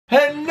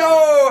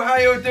Hello, how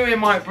you doing?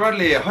 Mike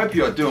Bradley. I hope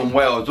you're doing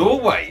well as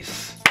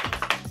always.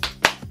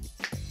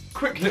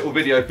 Quick little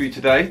video for you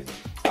today.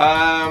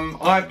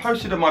 I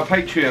posted on my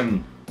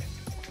Patreon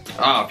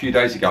a few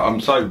days ago. I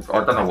don't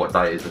know what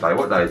day it is today.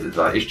 What day is it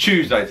today? It's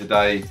Tuesday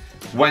today,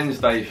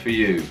 Wednesday for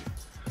you.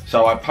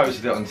 So I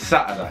posted it on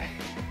Saturday.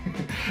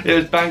 It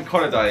was bank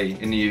holiday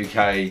in the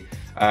UK,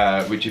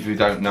 which if you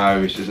don't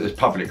know, it's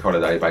public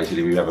holiday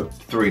basically. We have a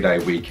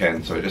 3-day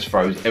weekend, so it just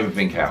throws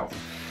everything out.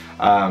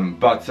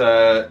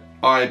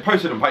 I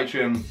posted on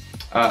Patreon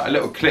a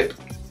little clip,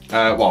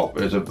 well,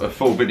 it was a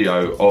full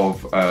video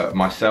of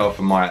myself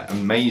and my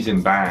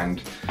amazing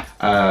band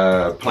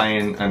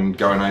playing and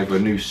going over a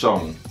new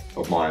song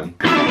of mine.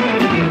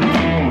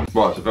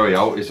 Well, it's a very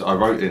old, I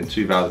wrote it in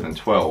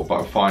 2012, but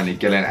I'm finally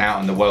getting it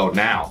out in the world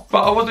now.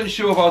 But I wasn't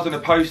sure if I was going to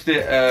post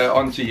it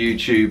onto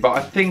YouTube, but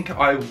I think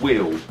I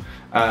will.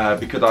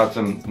 Because I had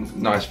some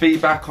nice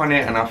feedback on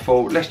it and I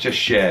thought let's just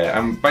share.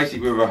 And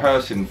basically we're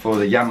rehearsing for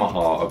the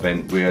Yamaha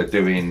event we're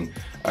doing,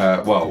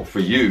 well, for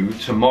you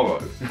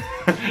tomorrow.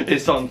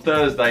 It's on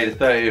Thursday the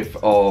 30th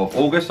of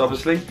August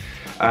obviously,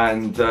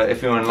 and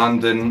if you're in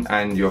London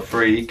and you're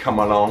free, come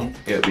along,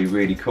 it'll be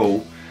really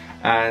cool.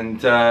 And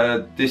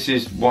this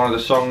is one of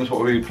the songs what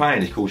we'll be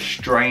playing. It's called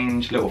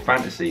Strange Little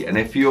Fantasy, and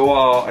if you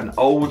are an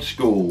old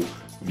school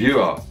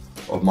viewer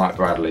of Mike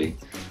Bradley,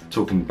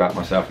 talking about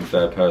myself in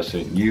third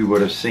person, you would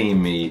have seen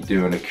me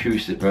do an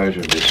acoustic version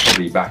of this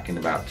probably back in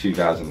about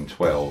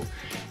 2012.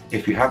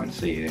 If you haven't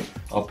seen it,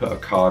 I'll put a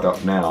card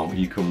up now.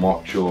 You can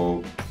watch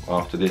or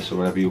after this or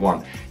whatever you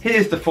want.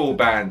 Here's the full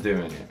band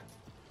doing it.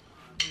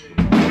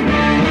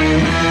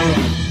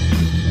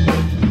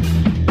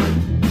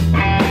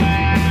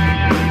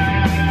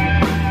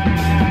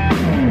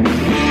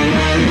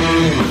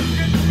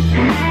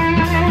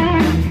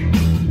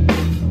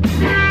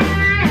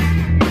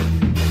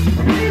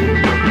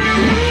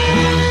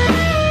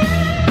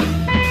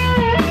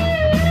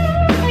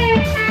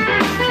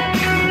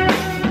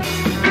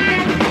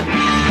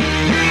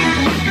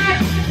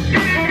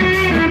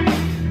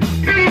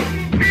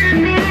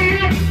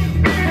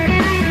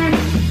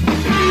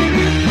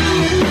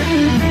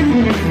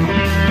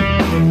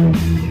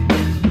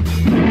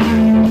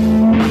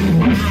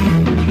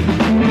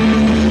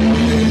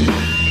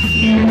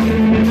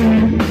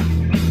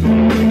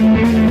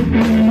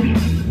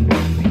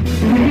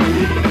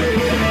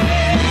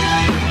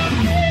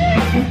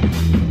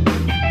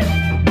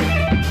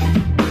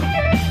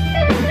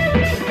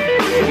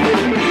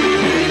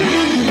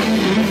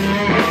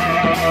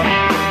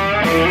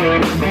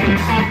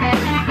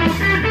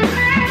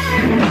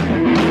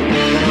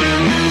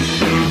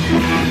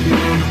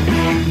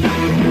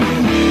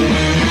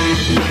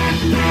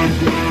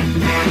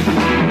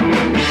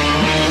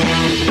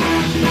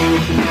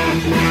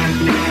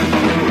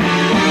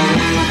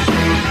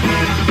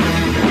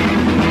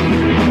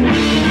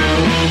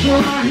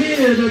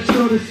 That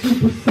you're the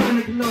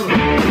supersonic lover.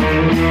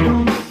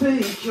 Don't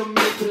think you'll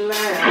make me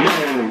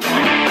laugh.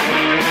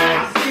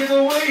 I see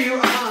the way you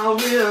are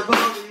with all the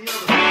others.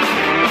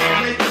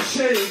 Make you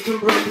shake and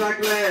break like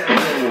glass.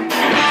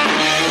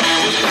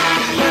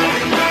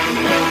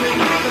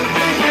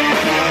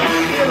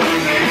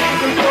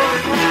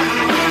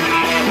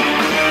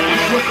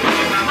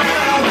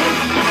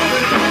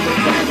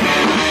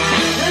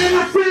 And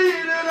I see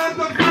that I'm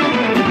the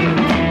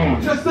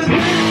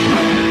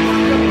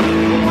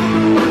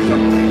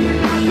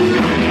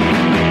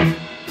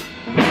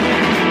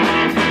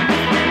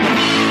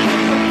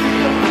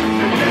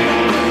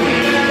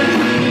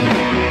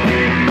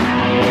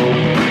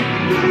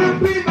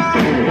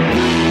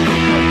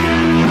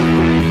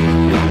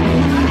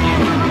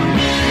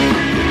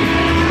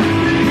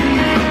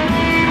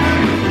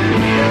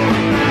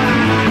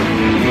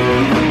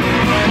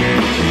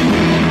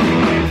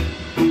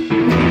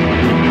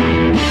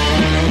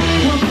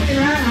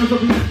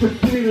just a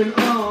feeling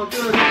all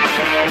good.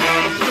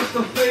 It's just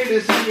the fate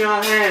is in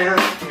your hand.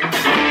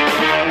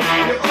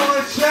 You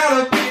always try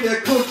to be the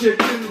coach in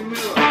the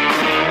middle.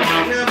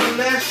 Never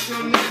less,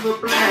 you'll never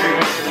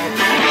blank.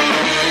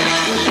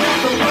 You got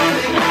the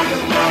money, got the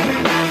money,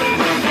 got the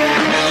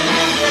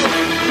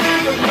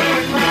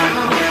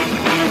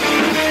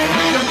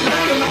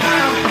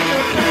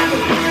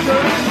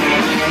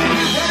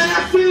and I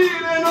see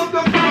it up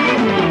the phone.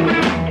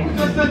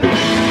 Just a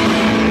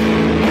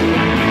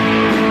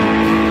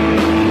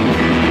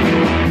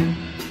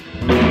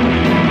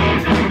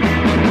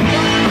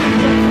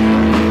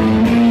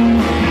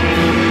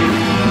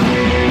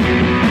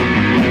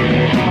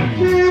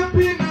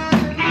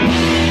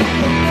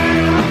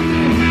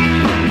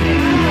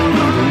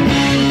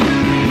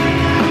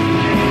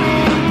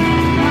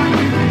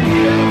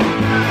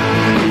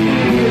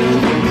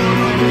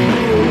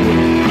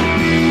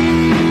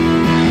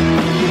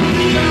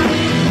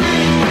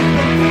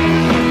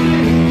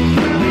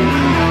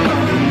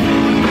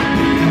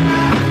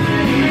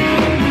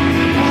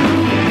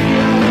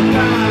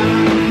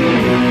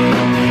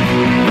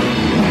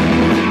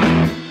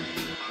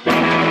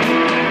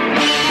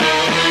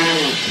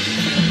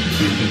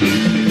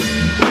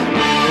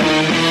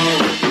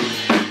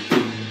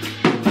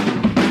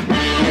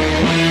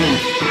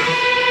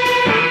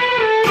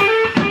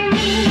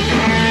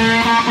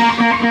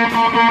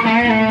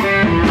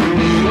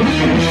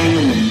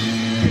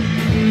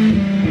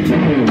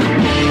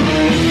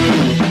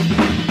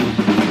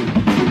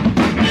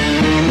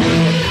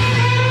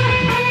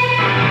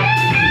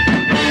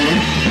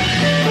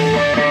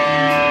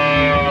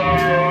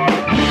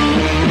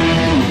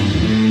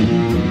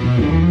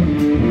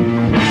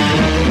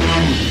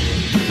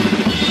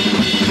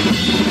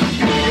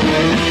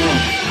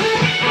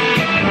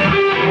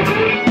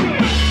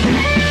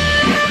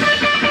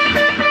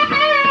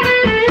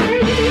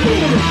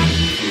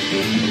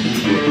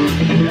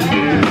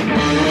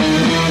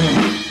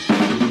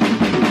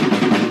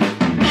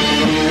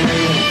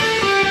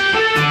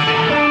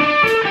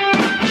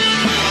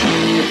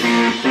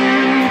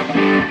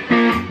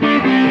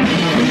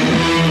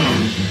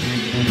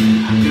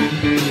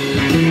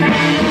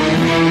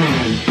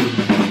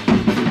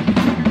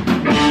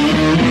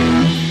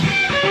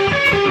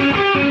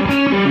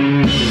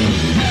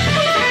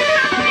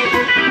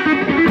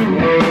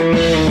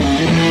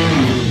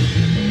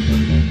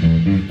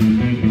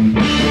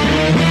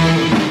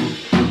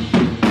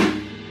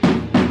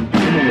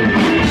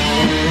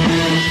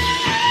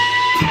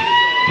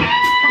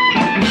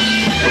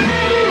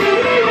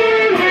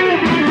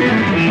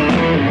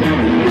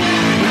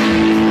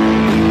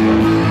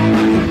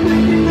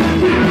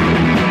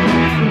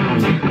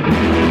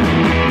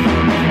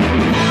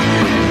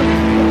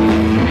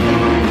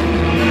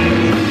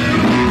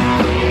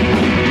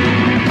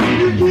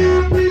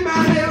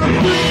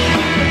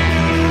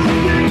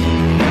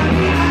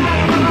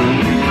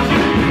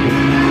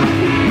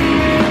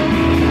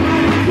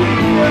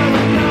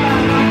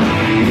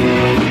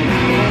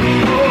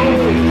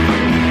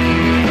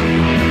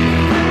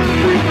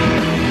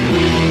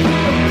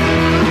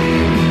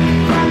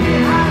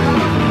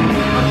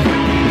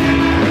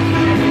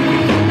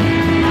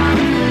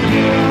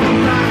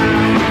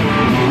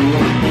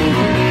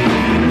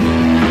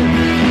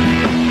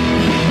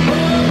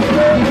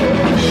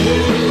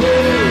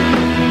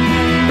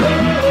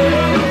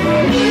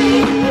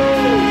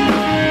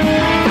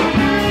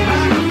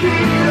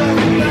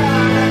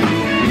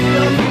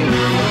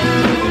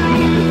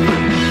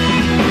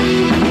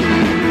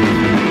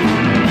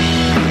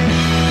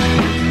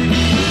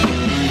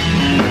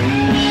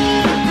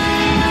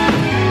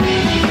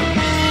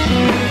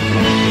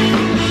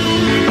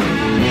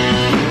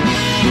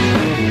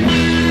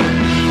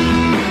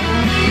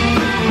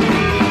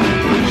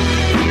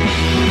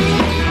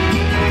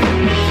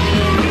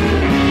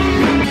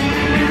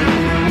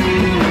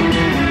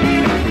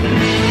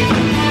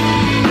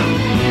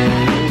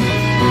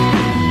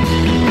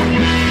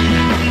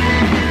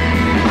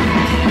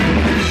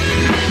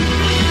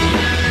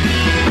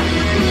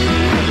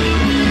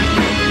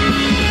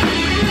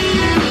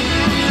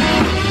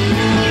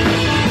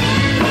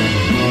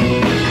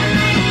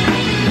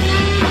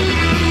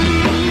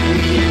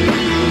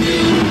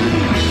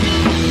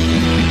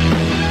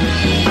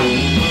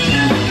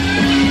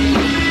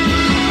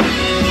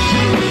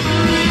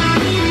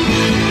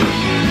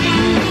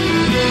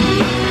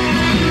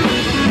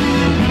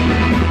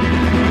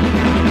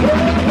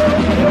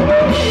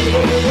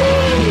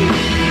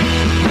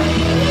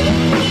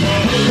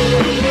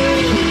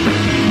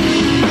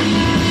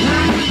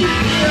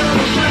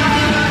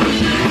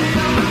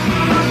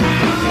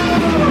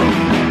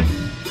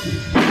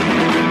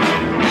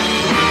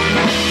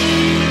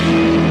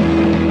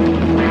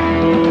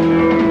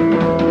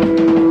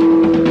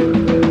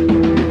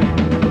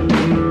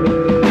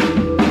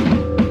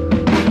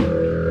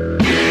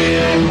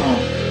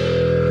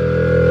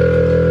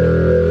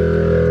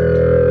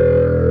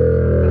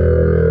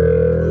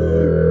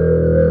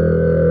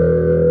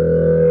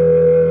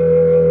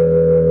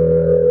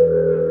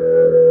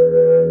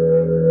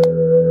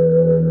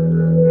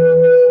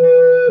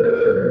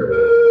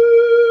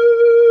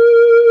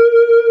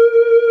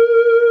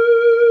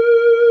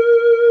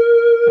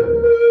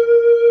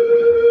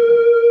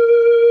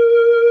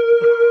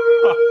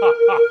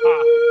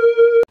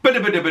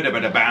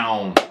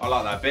I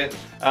like that bit.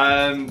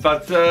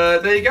 But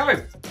there you go.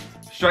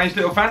 Strange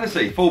little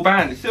fantasy, full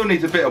band. It still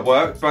needs a bit of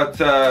work, but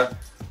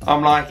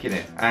I'm liking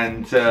it.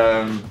 And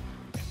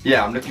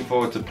yeah, I'm looking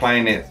forward to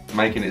playing it,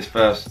 making its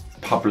first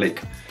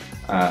public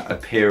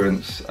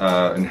appearance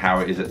and how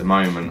it is at the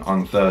moment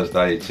on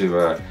Thursday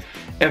to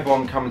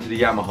everyone coming to the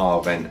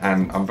Yamaha event.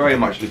 And I'm very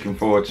much looking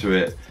forward to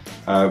it.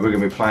 We're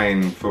going to be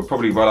playing for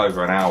probably well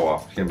over an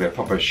hour. It's going to be a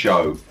proper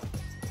show.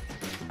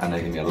 And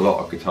there's going to be a lot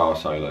of guitar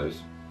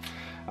solos,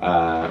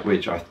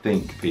 which I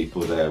think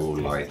people there will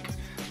like.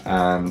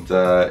 And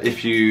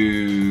if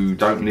you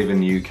don't live in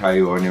the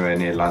UK or anywhere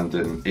near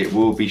London, it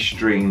will be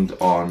streamed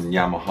on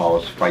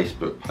Yamaha's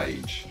Facebook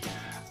page.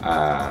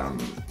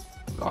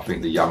 I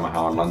think the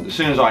Yamaha London, as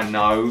soon as I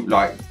know,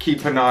 like,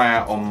 keep an eye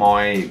out on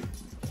my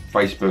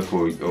Facebook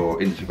or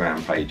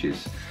Instagram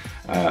pages.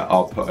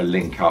 I'll put a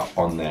link up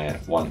on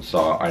there once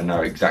I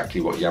know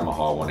exactly what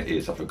Yamaha one it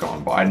is. I've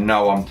forgotten, but I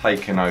know I'm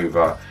taking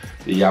over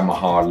the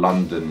Yamaha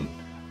London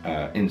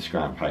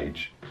Instagram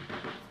page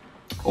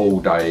all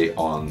day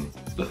on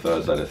the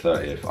Thursday the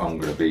 30th, I'm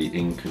going to be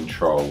in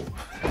control.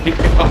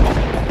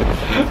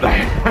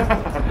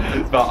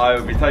 But I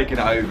will be taking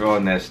it over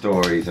on their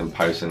stories and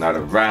posting a lot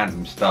of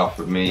random stuff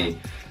with me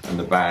and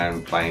the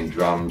band playing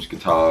drums,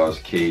 guitars,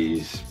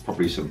 keys,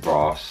 probably some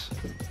brass.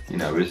 You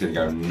know, we're just going to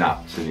go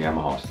nuts in the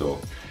Yamaha store.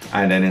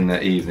 And then in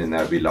the evening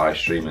they'll be live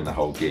streaming the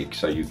whole gig,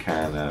 so you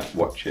can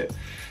watch it.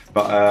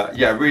 But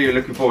yeah, really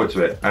looking forward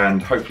to it,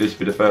 and hopefully this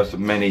will be the first of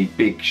many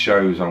big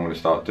shows I'm going to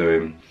start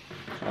doing.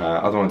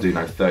 I don't want to do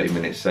no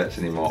 30-minute sets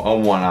anymore. I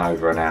want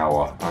over an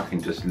hour. I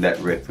can just let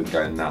rip and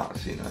go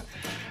nuts, you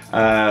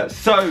know.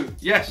 So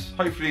yes,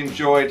 hopefully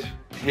enjoyed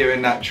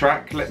hearing that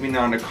track. Let me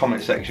know in the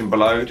comment section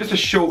below. Just a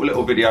short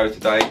little video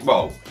today.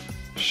 Well,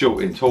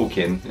 short in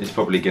talking. It's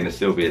probably going to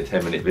still be a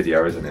 10-minute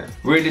video, isn't it?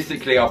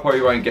 Realistically, I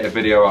probably won't get a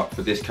video up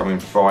for this coming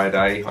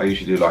Friday. I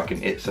usually do like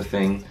an asThe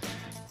thing,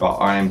 but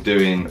I am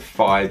doing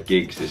 5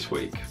 gigs this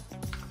week.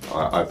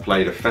 I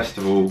played a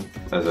festival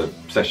as a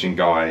session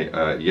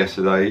guy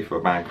yesterday for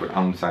a band called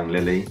Unsung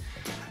Lily,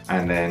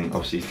 and then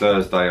obviously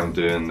Thursday I'm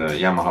doing the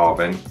Yamaha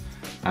event,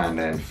 and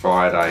then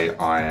Friday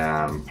I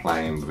am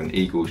playing with an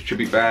Eagles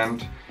tribute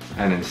band,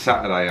 and then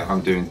Saturday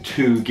I'm doing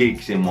 2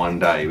 gigs in one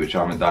day, which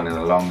I haven't done in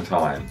a long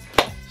time.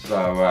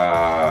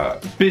 So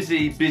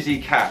busy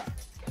cat,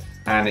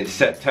 and it's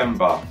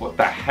September. What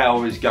the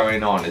hell is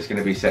going on? It's going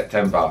to be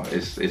September.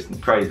 It's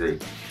crazy.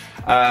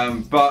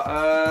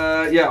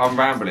 Yeah, I'm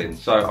rambling,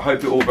 so I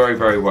hope you're all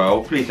very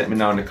well. Please let me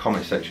know in the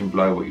comment section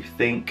below what you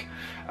think,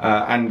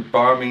 and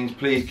by all means,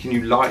 please can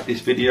you like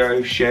this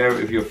video, share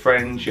it with your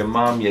friends, your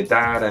mum, your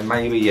dad, and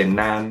maybe your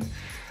nan,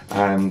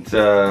 and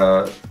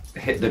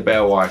hit the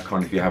bell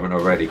icon if you haven't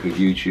already, because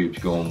YouTube's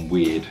gone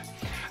weird.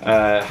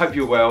 Hope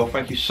you're well.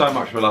 Thank you so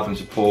much for love and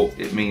support.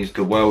 It means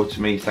the world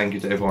to me. Thank you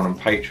to everyone on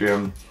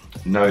Patreon.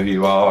 You know who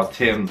you are.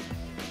 Tim,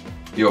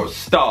 you're a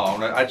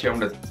star. Actually, I'm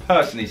going to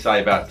personally say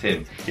about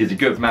Tim, he's a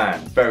good man,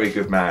 very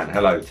good man.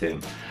 Hello,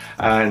 Tim.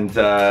 And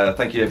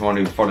thank you to everyone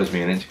who follows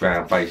me on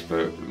Instagram,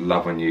 Facebook,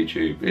 love on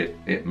YouTube.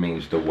 It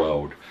means the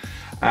world.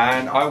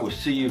 And I will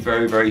see you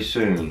very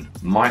soon.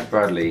 Mike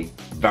Bradley,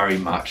 very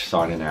much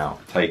signing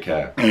out. Take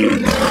care.